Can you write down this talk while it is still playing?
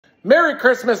Merry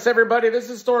Christmas, everybody.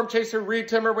 This is Storm Chaser Reed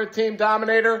Timmer with Team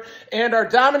Dominator and our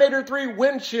Dominator 3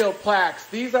 windshield plaques.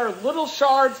 These are little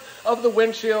shards of the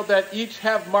windshield that each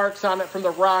have marks on it from the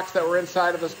rocks that were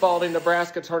inside of the Spalding,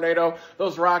 Nebraska tornado.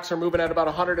 Those rocks are moving at about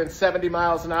 170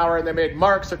 miles an hour, and they made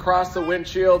marks across the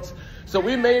windshields. So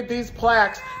we made these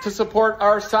plaques to support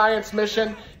our science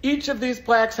mission. Each of these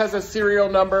plaques has a serial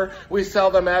number. We sell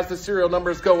them as the serial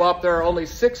numbers go up. There are only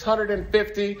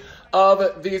 650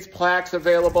 of these plaques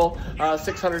available.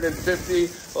 650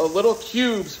 little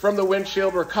cubes from the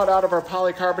windshield were cut out of our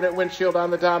polycarbonate windshield on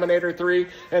the Dominator 3,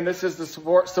 and this is to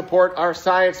support our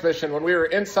science mission. When we were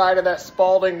inside of that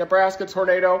Spalding, Nebraska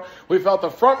tornado, we felt the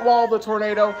front wall of the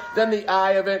tornado, then the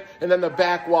eye of it, and then the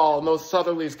back wall, and those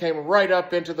southerlies came right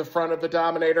up into the front of the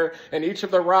Dominator, and each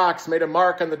of the rocks made a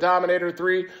mark on the Dominator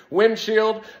 3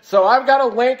 windshield. So I've got a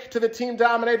link to the Team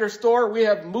Dominator store. We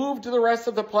have moved the rest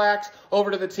of the plaques over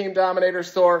to the Team Dominator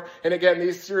store, and again,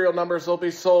 these serial numbers will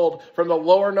be sold from the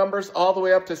lower numbers all the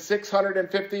way up to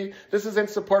 650. This is in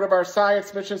support of our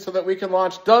science mission so that we can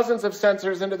launch dozens of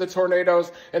sensors into the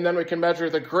tornadoes, and then we can measure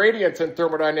the gradients in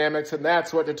thermodynamics, and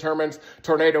that's what determines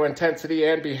tornado intensity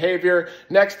and behavior.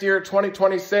 Next year,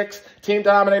 2026, Team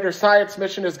Dominator science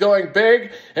mission is going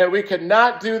big, and we could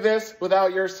not do this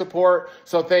without your support.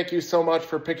 So thank you so much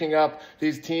for picking up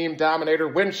these Team Dominator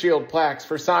windshield plaques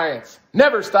for science.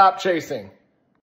 Never stop chasing.